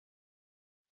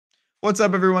What's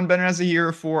up, everyone? Ben Reza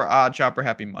here for Odd Chopper.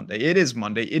 Happy Monday. It is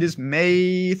Monday. It is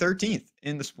May 13th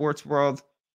in the sports world.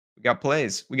 We got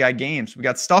plays, we got games, we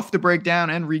got stuff to break down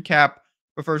and recap.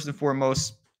 But first and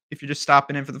foremost, if you're just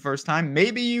stopping in for the first time,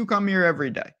 maybe you come here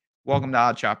every day. Welcome to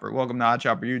Odd Chopper. Welcome to Odd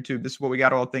Chopper YouTube. This is what we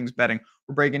got, all things betting.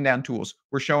 We're breaking down tools.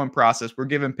 We're showing process. We're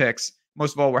giving picks.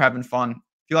 Most of all, we're having fun.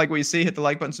 If you like what you see, hit the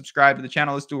like button, subscribe to the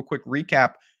channel. Let's do a quick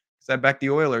recap because I backed the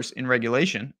Oilers in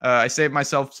regulation. I saved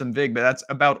myself some vig, but that's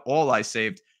about all I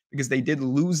saved because they did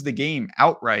lose the game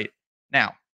outright.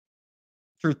 Now,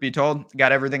 truth be told,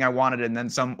 got everything I wanted and then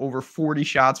some. Over 40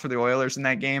 shots for the Oilers in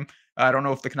that game. I don't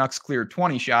know if the Canucks cleared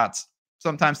 20 shots.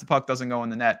 Sometimes the puck doesn't go in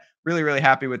the net. Really, really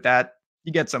happy with that.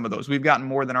 You get some of those. We've gotten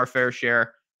more than our fair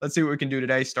share. Let's see what we can do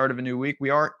today. Start of a new week. We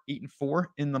are 8-4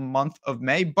 in the month of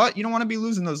May, but you don't want to be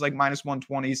losing those like minus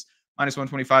 120s, minus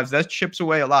 125s. That chips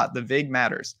away a lot. The vig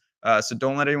matters. So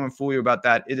don't let anyone fool you about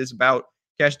that. It is about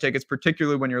cash tickets,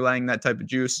 particularly when you're laying that type of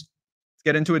juice. Let's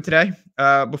get into it today.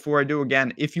 Before I do,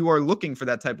 again, if you are looking for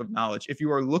that type of knowledge, if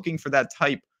you are looking for that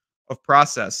type of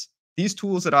process, these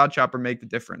tools at OddsShopper make the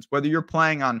difference. Whether you're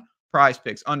playing on Prize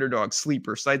Picks, Underdog,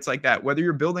 Sleeper, sites like that, whether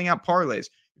you're building out parlays,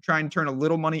 you're trying to turn a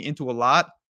little money into a lot,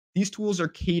 these tools are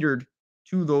catered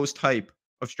to those type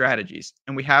of strategies.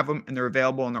 And we have them and they're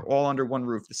available and they're all under one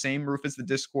roof. The same roof as the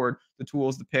Discord, the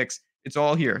tools, the picks. It's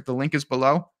all here. The link is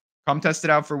below. Come test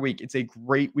it out for a week. It's a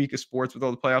great week of sports with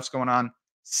all the playoffs going on.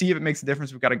 See if it makes a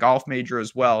difference. We've got a golf major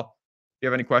as well. If you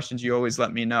have any questions, you always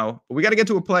let me know. But we got to get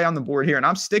to a play on the board here, and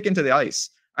I'm sticking to the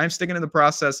ice. I'm sticking to the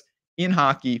process in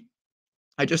hockey.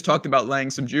 I just talked about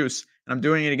laying some juice, and I'm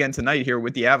doing it again tonight here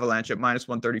with the Avalanche at minus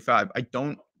 135. I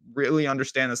don't really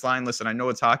understand this line. Listen, I know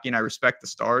it's hockey, and I respect the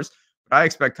Stars, but I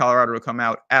expect Colorado to come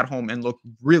out at home and look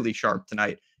really sharp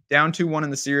tonight. Down 2-1 in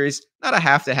the series. Not a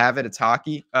have to have it. It's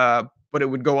hockey, but it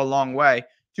would go a long way.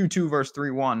 2-2 versus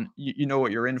 3-1, you know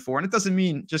what you're in for. And it doesn't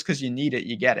mean just because you need it,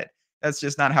 you get it. That's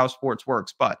just not how sports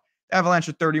works. But the Avalanche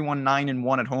are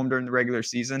 31-9-1 at home during the regular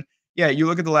season. Yeah, you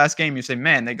look at the last game, you say,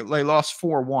 man, they lost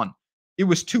 4-1. It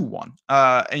was 2-1.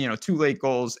 And, 2 late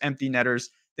goals, empty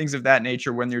netters, things of that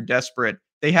nature when you're desperate.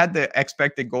 They had the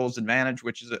expected goals advantage,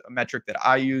 which is a metric that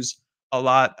I use a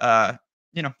lot.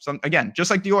 Again, just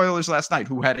like the Oilers last night,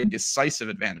 who had a decisive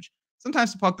advantage.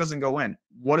 Sometimes the puck doesn't go in.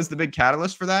 What is the big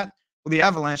catalyst for that? Well, the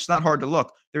Avalanche, it's not hard to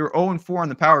look. They were 0-4 on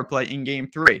the power play in Game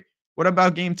 3. What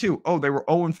about Game 2? Oh, they were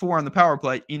 0-4 on the power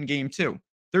play in Game 2.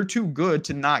 They're too good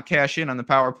to not cash in on the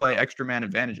power play extra man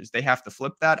advantages. They have to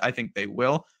flip that. I think they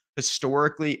will.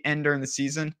 Historically and during the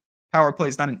season, power play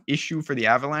is not an issue for the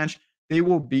Avalanche. They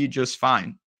will be just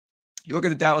fine. You look at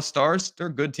the Dallas Stars, they're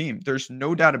a good team. There's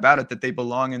no doubt about it that they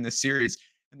belong in this series,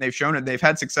 and they've shown it. They've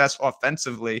had success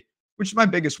offensively, which is my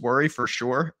biggest worry for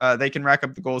sure. They can rack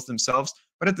up the goals themselves,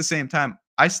 but at the same time,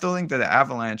 I still think that the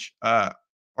Avalanche are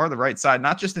the right side,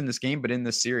 not just in this game, but in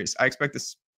this series. I expect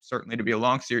this certainly to be a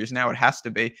long series. Now it has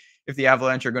to be. If the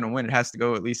Avalanche are going to win, it has to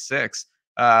go at least 6.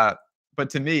 But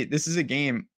to me, this is a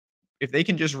game. If they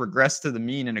can just regress to the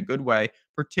mean in a good way,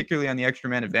 particularly on the extra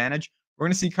man advantage, we're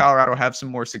going to see Colorado have some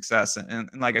more success. And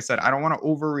like I said, I don't want to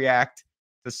overreact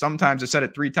to sometimes. I've said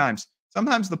it 3 times.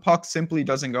 Sometimes the puck simply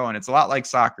doesn't go in. It's a lot like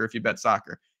soccer if you bet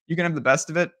soccer. You can have the best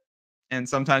of it, and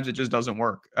sometimes it just doesn't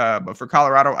work. But for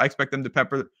Colorado, I expect them to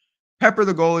pepper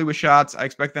the goalie with shots. I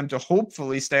expect them to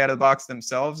hopefully stay out of the box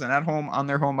themselves and at home on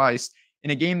their home ice in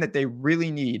a game that they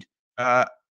really need. I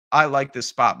like this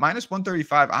spot. Minus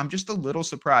 135, I'm just a little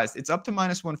surprised. It's up to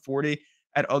minus 140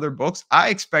 at other books. I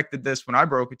expected this when I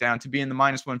broke it down to be in the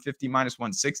minus 150, minus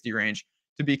 160 range,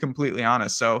 to be completely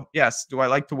honest. So, yes, do I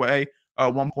like to weigh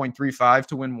 1.35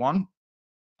 to win 1?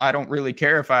 I don't really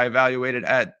care if I evaluate it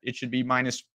at it should be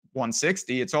minus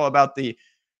 160. It's all about the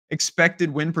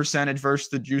expected win percentage versus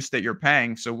the juice that you're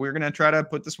paying. So we're going to try to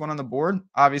put this one on the board.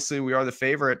 Obviously, we are the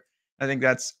favorite. I think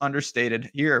that's understated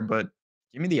here, but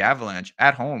give me the Avalanche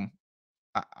at home.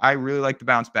 I really like the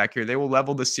bounce back here. They will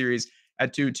level the series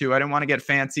at 2-2. I didn't want to get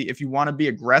fancy. If you want to be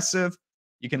aggressive,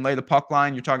 you can lay the puck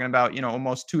line. You're talking about,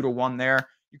 almost 2-1 there.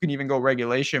 You can even go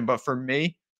regulation. But for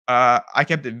me, I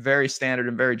kept it very standard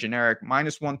and very generic.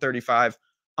 Minus 135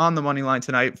 on the money line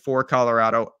tonight for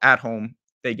Colorado at home.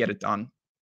 They get it done.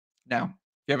 Now, if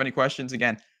you have any questions,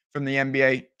 again, from the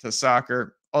NBA to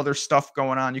soccer, other stuff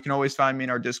going on, you can always find me in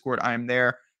our Discord. I am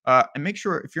there. And make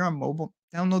sure if you're on mobile,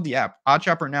 download the app.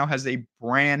 OddsShopper now has a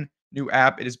brand new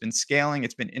app. It has been scaling.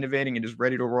 It's been innovating. It is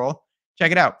ready to roll.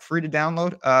 Check it out. Free to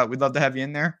download. We'd love to have you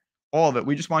in there. All of it.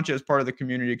 We just want you as part of the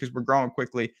community because we're growing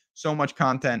quickly. So much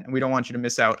content, and we don't want you to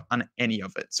miss out on any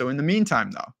of it. So in the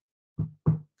meantime,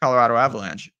 though, Colorado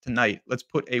Avalanche tonight. Let's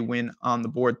put a win on the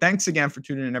board. Thanks again for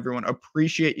tuning in, everyone.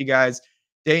 Appreciate you guys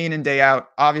day in and day out.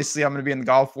 Obviously, I'm going to be in the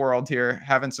golf world here,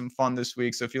 having some fun this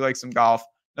week. So if you like some golf,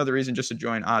 another reason just to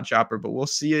join Odd Chopper. But we'll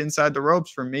see you inside the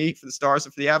ropes from me, for the Stars,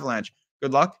 and for the Avalanche.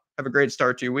 Good luck. Have a great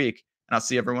start to your week, and I'll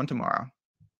see everyone tomorrow.